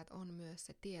tärkeää, että on myös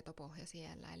se tietopohja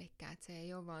siellä. Eli että se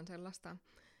ei ole vaan sellaista,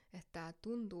 että tämä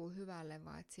tuntuu hyvälle,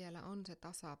 vaan että siellä on se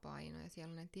tasapaino ja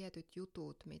siellä on ne tietyt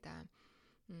jutut,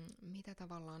 mitä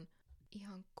tavallaan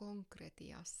ihan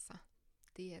konkretiassa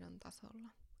tiedon tasolla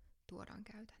tuodaan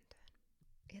käytäntöön.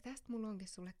 Ja tästä mulla onkin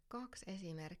sulle 2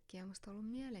 esimerkkiä. Musta on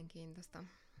ollut mielenkiintoista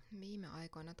viime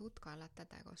aikoina tutkailla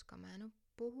tätä, koska mä en ole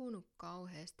puhunut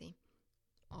kauheasti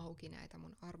auki näitä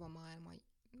mun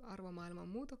arvomaailman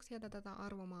muutoksia tai tätä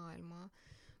arvomaailmaa,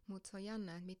 mutta se on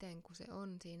jännä, että miten kun se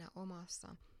on siinä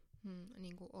omassa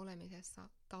niin kuin olemisessa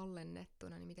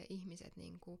tallennettuna, niin miten ihmiset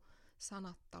niin kuin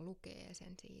sanatta lukee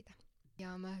sen siitä.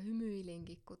 Ja mä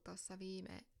hymyilinkin, kun tuossa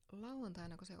viime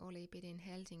lauantaina, kun se oli, pidin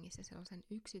Helsingissä sellaisen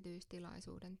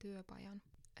yksityistilaisuuden työpajan.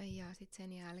 Ja sitten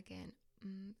sen jälkeen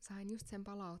sain just sen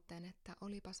palautteen, että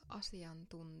olipas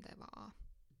asiantuntevaa.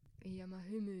 Ja mä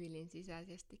hymyilin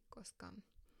sisäisesti, koska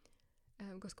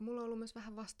mulla on ollut myös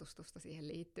vähän vastustusta siihen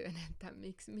liittyen, että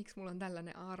miksi mulla on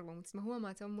tällainen arvo. Mutta mä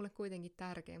huomaan, että se on mulle kuitenkin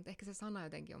tärkeä, mutta ehkä se sana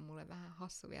jotenkin on mulle vähän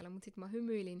hassu vielä. Mutta sitten mä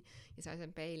hymyilin ja sain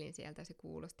sen peilin sieltä ja se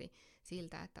kuulosti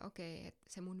siltä, että okei, että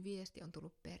se mun viesti on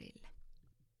tullut perille.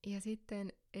 Ja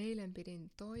sitten eilen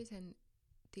pidin toisen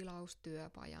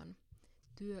tilaustyöpajan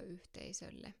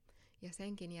työyhteisölle. Ja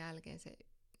senkin jälkeen se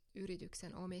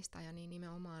yrityksen omistaja niin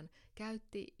nimenomaan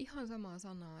käytti ihan samaa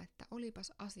sanaa, että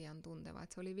olipas asiantunteva.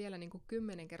 Että se oli vielä niin kuin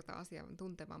 10 kertaa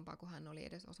asiantuntevampaa kuin hän oli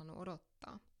edes osannut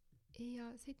odottaa.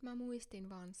 Ja sitten mä muistin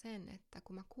vaan sen, että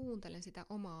kun mä kuuntelen sitä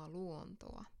omaa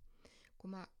luontoa, kun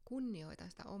mä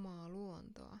kunnioitan sitä omaa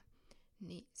luontoa,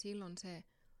 niin silloin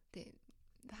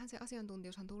vähän se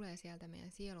asiantuntijuushan tulee sieltä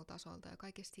meidän sielutasolta ja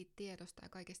kaikesta siitä tiedosta ja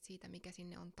kaikesta siitä, mikä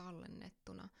sinne on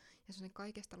tallennettuna. Ja se on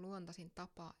kaikesta luontaisin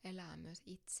tapa elää myös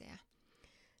itseä.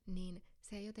 Niin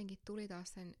se jotenkin tuli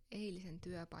taas sen eilisen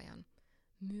työpajan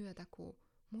myötä, kun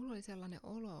mulla oli sellainen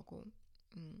olo,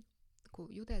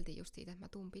 kun juteltiin just siitä, että mä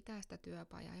tuun pitää sitä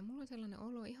työpajaa. Ja mulla oli sellainen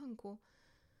olo ihan kuin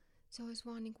se olisi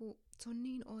vaan niin kuin, se on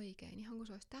niin oikein, ihan kuin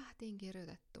se olisi tähtiin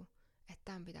kirjoitettu, että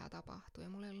tämän pitää tapahtua. Ja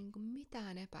mulla ei ollut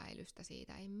mitään epäilystä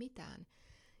siitä, ei mitään.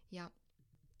 Ja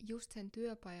just sen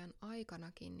työpajan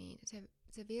aikanakin, niin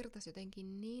se virtasi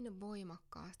jotenkin niin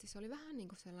voimakkaasti. Se oli vähän niin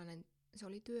kuin sellainen, se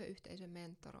oli työyhteisön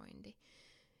mentorointi.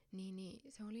 Niin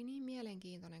se oli niin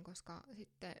mielenkiintoinen, koska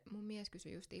sitten mun mies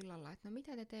kysyi just illalla, että no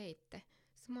mitä te teitte?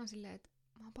 Sitten mä oon silleen, että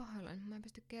mä oon pahoillani, mä en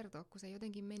pysty kertoa, kun se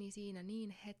jotenkin meni siinä niin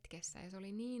hetkessä ja se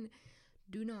oli niin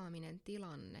dynaaminen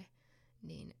tilanne,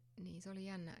 niin se oli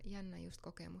jännä just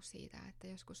kokemus siitä, että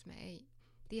joskus me ei,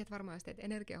 tiedät varmaan, jos teet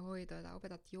energiahoitoa tai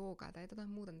opetat joogaa tai jotain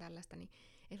muuta tällaista, niin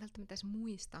ei välttämättä edes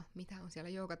muista, mitä on siellä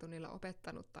joogatunnilla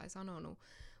opettanut tai sanonut,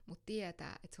 mutta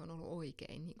tietää, että se on ollut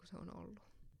oikein niin kuin se on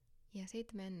ollut. Ja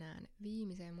sitten mennään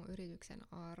viimeiseen mun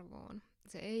yrityksen arvoon.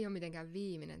 Se ei ole mitenkään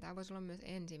viimeinen, tämä voisi olla myös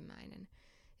ensimmäinen,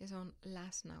 ja se on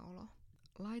läsnäolo.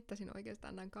 Laittaisin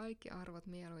oikeastaan nämä kaikki arvot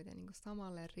mieluiten niin kuin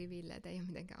samalle riville, et ei ole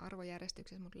mitenkään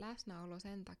arvojärjestyksessä, mutta läsnäolo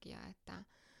sen takia, että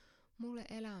mulle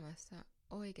elämässä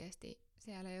oikeasti,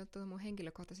 siellä ei ole mun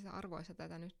henkilökohtaisissa arvoissa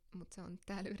tätä nyt, mutta se on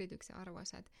täällä yrityksen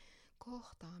arvoissa, että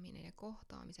kohtaaminen ja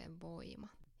kohtaamisen voima.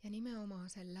 Ja nimenomaan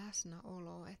se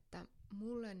läsnäolo, että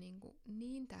mulle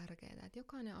niin tärkeää, että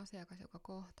jokainen asiakas, joka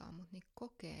kohtaa mut, niin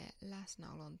kokee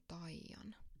läsnäolon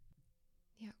taian.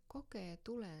 Ja kokee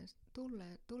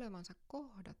tulevansa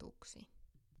kohdatuksi.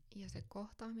 Ja se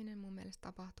kohtaaminen mun mielestä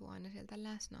tapahtuu aina sieltä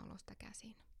läsnäolosta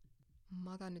käsin.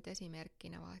 Mä otan nyt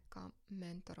esimerkkinä vaikka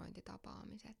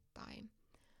mentorointitapaamiset tai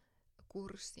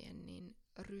kurssien niin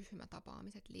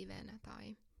ryhmätapaamiset livenä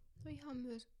tai ihan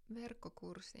myös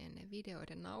verkkokurssien ne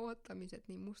videoiden nauhoittamiset,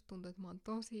 niin musta tuntuu, että mä oon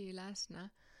tosi läsnä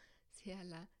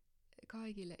siellä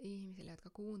kaikille ihmisille, jotka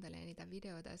kuuntelee niitä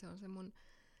videoita, ja se on se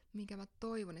minkä mä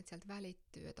toivon, että sieltä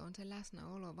välittyy, että on se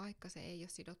läsnäolo, vaikka se ei ole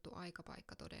sidottu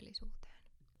aikapaikka todellisuuteen.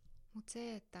 Mutta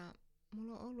se, että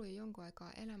mulla on ollut jo jonkun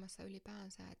aikaa elämässä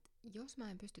ylipäänsä, että jos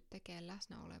mä en pysty tekemään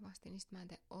läsnäolevasti, niin sit mä en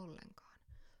tee ollenkaan.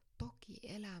 Toki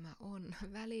elämä on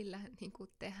välillä, niin kuin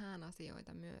tehdään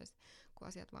asioita myös, kun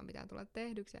asiat vaan pitää tulla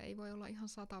tehdyksi, ja ei voi olla ihan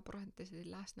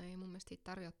 100% läsnä, ei mun mielestä siitä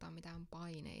tarjottaa mitään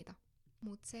paineita.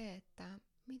 Mutta se, että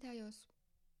mitä jos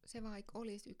se vaikka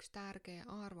olisi yksi tärkeä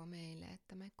arvo meille,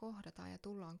 että me kohdataan ja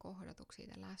tullaan kohdatuksi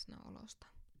siitä läsnäolosta.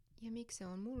 Ja miksi se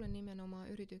on mulle nimenomaan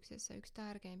yrityksessä yksi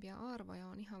tärkeimpiä arvoja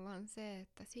on ihan vaan se,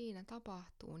 että siinä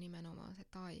tapahtuu nimenomaan se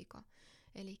taika.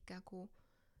 Eli kun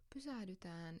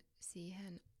pysähdytään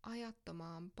siihen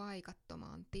ajattomaan,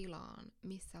 paikattomaan tilaan,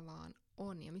 missä vaan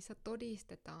on ja missä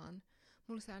todistetaan,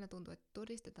 mulle se aina tuntuu, että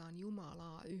todistetaan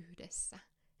Jumalaa yhdessä.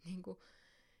 Niin kuin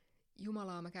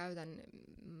Jumalaa mä käytän,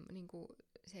 niin kuin,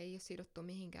 se ei ole sidottu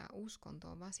mihinkään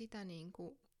uskontoon, vaan sitä niin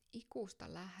kuin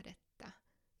ikuista lähdettä,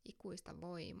 ikuista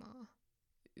voimaa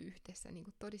yhdessä niin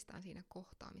kuin todistaan siinä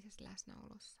kohtaamisessa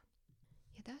läsnäolossa.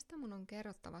 Ja tästä mun on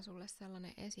kerrottava sulle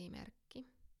sellainen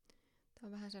esimerkki. Tämä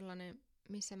on vähän sellainen,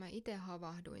 missä mä itse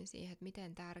havahduin siihen, että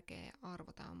miten tärkeä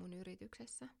arvo tämä on mun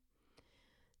yrityksessä.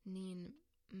 Niin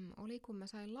oli kun mä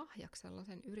sain lahjaksi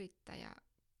sellaisen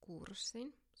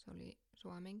yrittäjäkurssin, se oli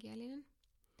suomenkielinen.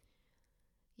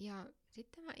 Ja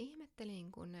sitten mä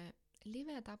ihmettelin, kun ne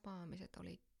live-tapaamiset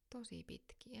oli tosi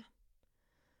pitkiä.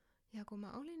 Ja kun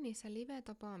mä olin niissä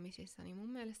live-tapaamisissa, niin mun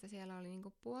mielestä siellä oli niinku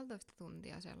 1,5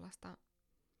 tuntia sellaista,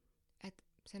 että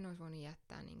sen olisi voinut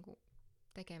jättää niinku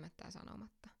tekemättä ja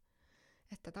sanomatta.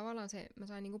 Että tavallaan mä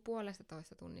sain niinku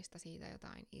 1,5 tunnista siitä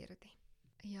jotain irti.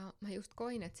 Ja mä just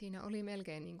koin, että siinä oli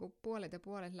melkein niinku puolet ja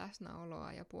puolet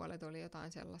läsnäoloa ja puolet oli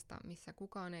jotain sellaista, missä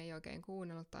kukaan ei oikein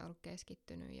kuunnellut tai ollut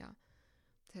keskittynyt. Ja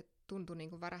se tuntui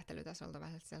niinku värähtelytasolta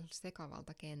vähän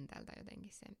sekavalta kentältä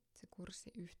jotenkin se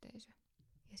kurssiyhteisö.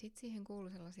 Ja sitten siihen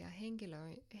kuului sellaisia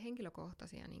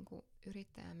henkilökohtaisia niinku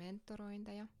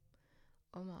yrittäjämentorointeja.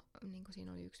 Niinku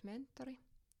siinä oli yksi mentori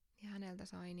ja häneltä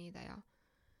sai niitä ja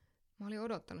mä olin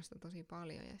odottanut sitä tosi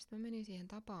paljon. Ja sitten mä menin siihen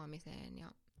tapaamiseen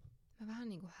ja mä vähän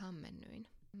niinku hämmennyin.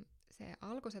 Se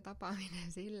alkoi se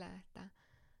tapaaminen sillä, että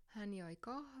hän joi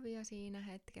kahvia siinä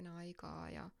hetken aikaa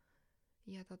ja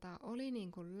oli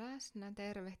niinku läsnä,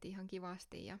 tervehti ihan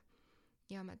kivasti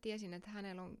ja mä tiesin, että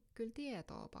hänellä on kyllä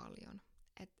tietoa paljon.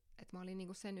 Että mä olin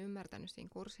niinku sen ymmärtänyt siinä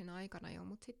kurssin aikana jo,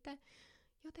 mutta sitten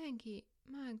jotenkin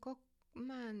mä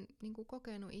en niinku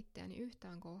kokenut itseäni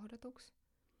yhtään kohdatuksi.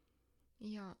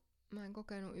 Ja mä en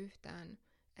kokenut yhtään,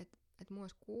 että mua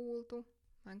olisi kuultu.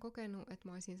 Mä en kokenut, että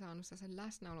mä olisin saanut sen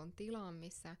läsnäolon tilan,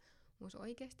 missä mua olisi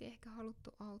oikeasti ehkä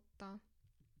haluttu auttaa.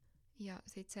 Ja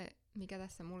sitten se, mikä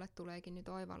tässä mulle tuleekin nyt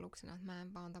oivalluksena, että mä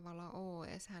en vaan tavallaan ole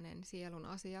edes hänen sielun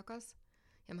asiakas.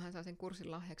 Ja mähän saan sen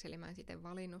kurssin lahjaksi, eli mä en sitten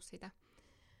valinnut sitä.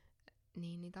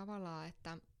 Niin tavallaan,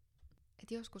 että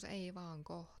joskus ei vaan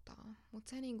kohtaa. Mutta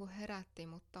se niinku herätti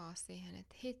mut taas siihen,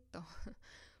 että hitto,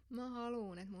 mä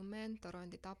haluun, että mun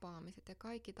mentorointitapaamiset ja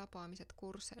kaikki tapaamiset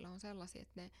kursseilla on sellaisia,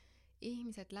 että ne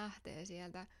ihmiset lähtee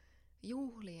sieltä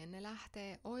juhlien, ne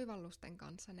lähtee oivallusten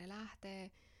kanssa, ne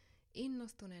lähtee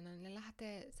innostuneena, ne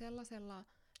lähtee sellaisella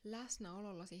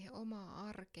läsnäololla siihen omaan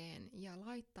arkeen ja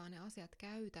laittaa ne asiat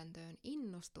käytäntöön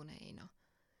innostuneina,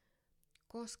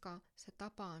 koska se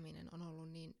tapaaminen on ollut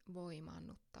niin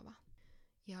voimaannuttava.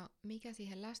 Ja mikä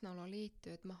siihen läsnäoloon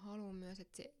liittyy, että mä haluan myös,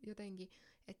 että se jotenkin,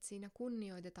 että siinä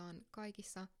kunnioitetaan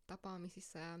kaikissa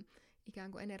tapaamisissa ja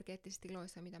ikään kuin energeettisissa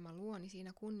tiloissa, mitä mä luon, niin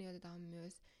siinä kunnioitetaan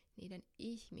myös niiden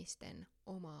ihmisten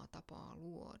omaa tapaa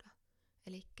luoda.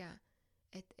 Elikkä,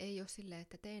 että ei ole silleen,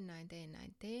 että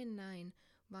teen näin,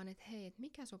 vaan että hei, että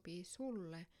mikä sopii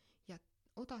sulle ja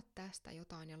ota tästä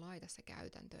jotain ja laita se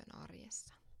käytäntöön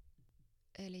arjessa.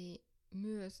 Eli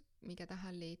myös, mikä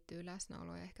tähän liittyy,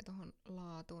 läsnäolo ja ehkä tuohon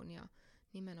laatuun ja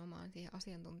nimenomaan siihen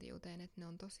asiantuntijuuteen, että ne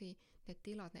on tosi, ne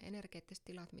tilat, ne energeettiset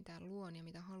tilat, mitä luon ja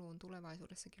mitä haluan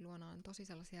tulevaisuudessakin luona, on tosi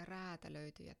sellaisia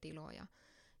räätälöityjä tiloja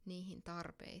niihin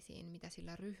tarpeisiin, mitä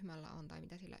sillä ryhmällä on tai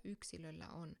mitä sillä yksilöllä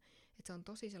on. Että se on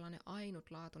tosi sellainen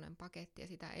ainutlaatuinen paketti ja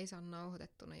sitä ei saa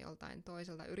nauhoitettuna joltain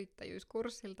toiselta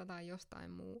yrittäjyyskurssilta tai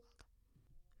jostain muualta.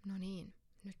 No niin,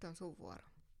 nyt on sun vuoro.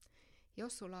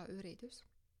 Jos sulla on yritys,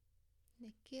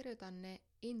 niin kirjoita ne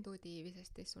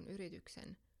intuitiivisesti sun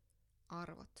yrityksen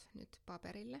arvot nyt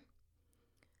paperille.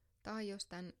 Tai jos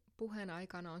tämän puheen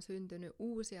aikana on syntynyt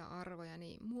uusia arvoja,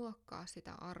 niin muokkaa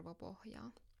sitä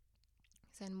arvopohjaa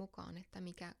sen mukaan, että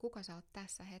kuka sä oot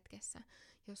tässä hetkessä.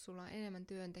 Jos sulla on enemmän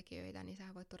työntekijöitä, niin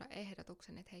sä voit tuoda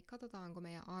ehdotuksen, että hei, katsotaanko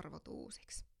meidän arvot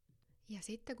uusiksi. Ja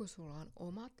sitten kun sulla on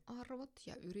omat arvot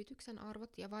ja yrityksen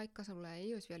arvot, ja vaikka sulla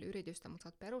ei olisi vielä yritystä, mutta sä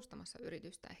oot perustamassa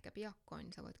yritystä ehkä piakkoin,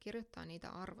 niin sä voit kirjoittaa niitä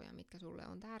arvoja, mitkä sulle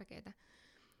on tärkeitä.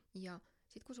 Ja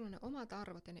sitten kun sulla on ne omat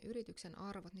arvot ja ne yrityksen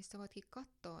arvot, niin sä voitkin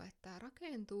katsoa, että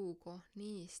rakentuuko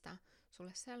niistä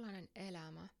sulle sellainen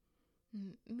elämä,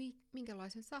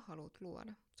 minkälaisen sä haluat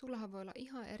luoda. Sullahan voi olla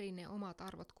ihan eri ne omat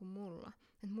arvot kuin mulla.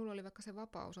 Et mulla oli vaikka se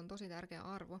vapaus on tosi tärkeä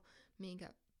arvo,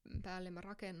 minkä päälle mä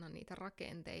rakennan niitä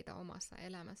rakenteita omassa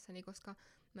elämässäni, koska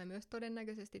mä myös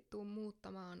todennäköisesti tuun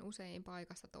muuttamaan usein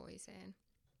paikasta toiseen.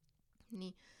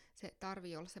 Niin se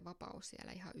tarvii olla se vapaus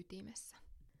siellä ihan ytimessä.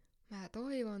 Mä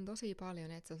toivon tosi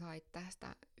paljon, että sä sait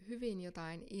tästä hyvin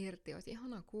jotain irti. Olisi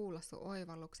ihana kuulla sun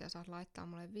oivalluksia. Saat laittaa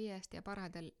mulle viestiä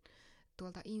parhaiten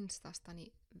tuolta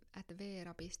Instastani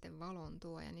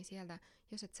 @veera.valontuoja, niin sieltä,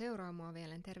 jos et seuraa mua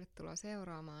vielä, niin tervetuloa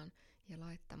seuraamaan ja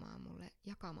laittamaan mulle,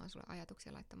 jakamaan sulle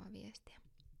ajatuksia, laittamaan viestiä.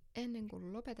 Ennen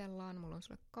kuin lopetellaan, mulla on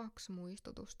sulle 2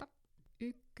 muistutusta.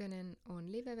 1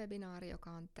 on live-webinaari,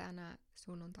 joka on tänä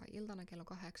sunnuntai-iltana kello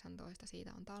 18.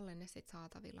 Siitä on tallenne sit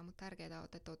saatavilla, mutta tärkeää on,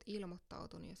 että oot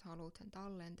ilmoittautunut, jos haluat sen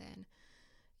tallenteen.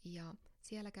 Ja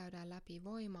siellä käydään läpi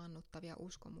voimaannuttavia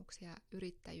uskomuksia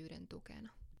yrittäjyyden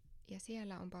tukena. Ja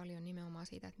siellä on paljon nimenomaan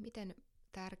siitä, että miten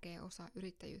tärkeä osa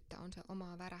yrittäjyyttä on se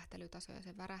oma värähtelytaso ja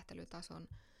sen värähtelytason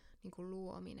niin kuin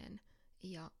luominen.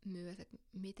 Ja myös, että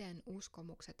miten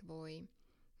uskomukset voi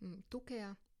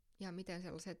tukea ja miten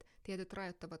sellaiset tietyt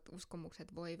rajoittavat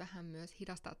uskomukset voi vähän myös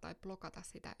hidastaa tai blokata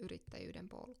sitä yrittäjyyden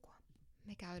polkua.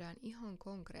 Me käydään ihan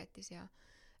konkreettisia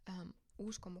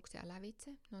uskomuksia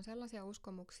lävitse. Ne on sellaisia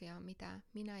uskomuksia, mitä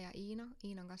minä ja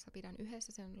Iinan kanssa pidän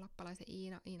yhdessä, sen lappalaisen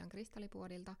Iinan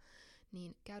kristallipuodilta,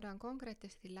 niin käydään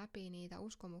konkreettisesti läpi niitä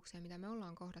uskomuksia, mitä me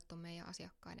ollaan kohdattu meidän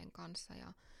asiakkaiden kanssa.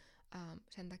 Ja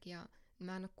sen takia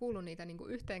mä en ole kuullut niitä niin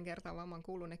kuin 1 kertaan, vaan mä oon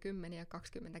kuullut ne 10 ja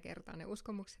 20 kertaa ne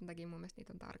uskomukset, sen takia mun mielestä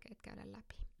niitä on tärkeää käydä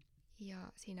läpi.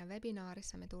 Ja siinä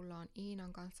webinaarissa me tullaan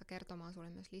Iinan kanssa kertomaan sulle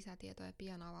myös lisätietoja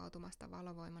pian avautumasta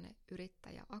Valovoimainen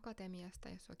yrittäjä akatemiasta.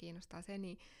 Jos sua kiinnostaa se,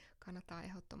 niin kannattaa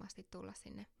ehdottomasti tulla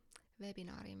sinne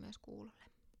webinaariin myös kuulolle.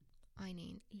 Ai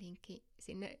niin, linkki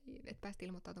sinne, että pääst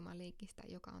ilmoittautumaan linkistä,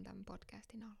 joka on tämän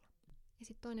podcastin alla. Ja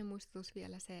sitten toinen muistutus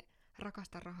vielä se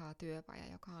Rakasta rahaa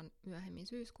 -työpaja, joka on myöhemmin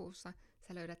syyskuussa.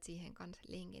 Sä löydät siihen kanssa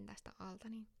linkin tästä alta,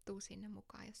 niin tuu sinne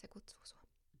mukaan, jos se kutsuu sua.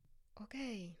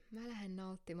 Okei, mä lähden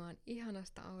nauttimaan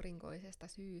ihanasta aurinkoisesta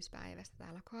syyspäivästä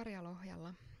täällä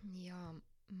Karjalohjalla. Ja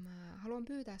mä haluan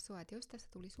pyytää sua, että jos tässä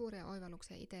tuli suuria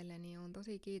oivalluksia itselle, niin on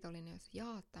tosi kiitollinen, jos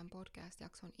jaat tämän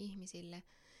podcast-jakson ihmisille,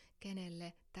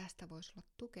 kenelle tästä voisi olla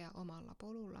tukea omalla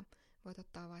polulla. Voit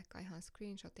ottaa vaikka ihan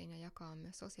screenshotin ja jakaa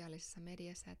myös sosiaalisessa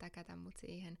mediassa ja täkätä mut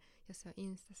siihen. Jos se on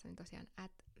Instassa, niin tosiaan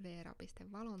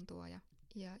 @veera.valontuoja.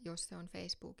 Ja jos se on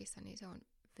Facebookissa, niin se on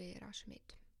Veera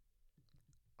Schmidt.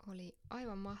 Oli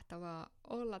aivan mahtavaa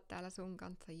olla täällä sun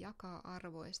kanssa, jakaa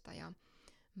arvoista, ja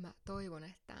mä toivon,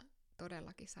 että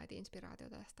todellakin sait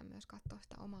inspiraatiota tästä myös katsoa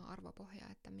sitä omaa arvopohjaa,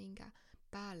 että minkä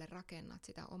päälle rakennat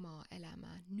sitä omaa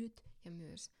elämää nyt ja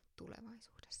myös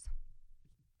tulevaisuudessa.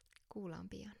 Kuullaan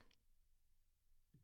pian.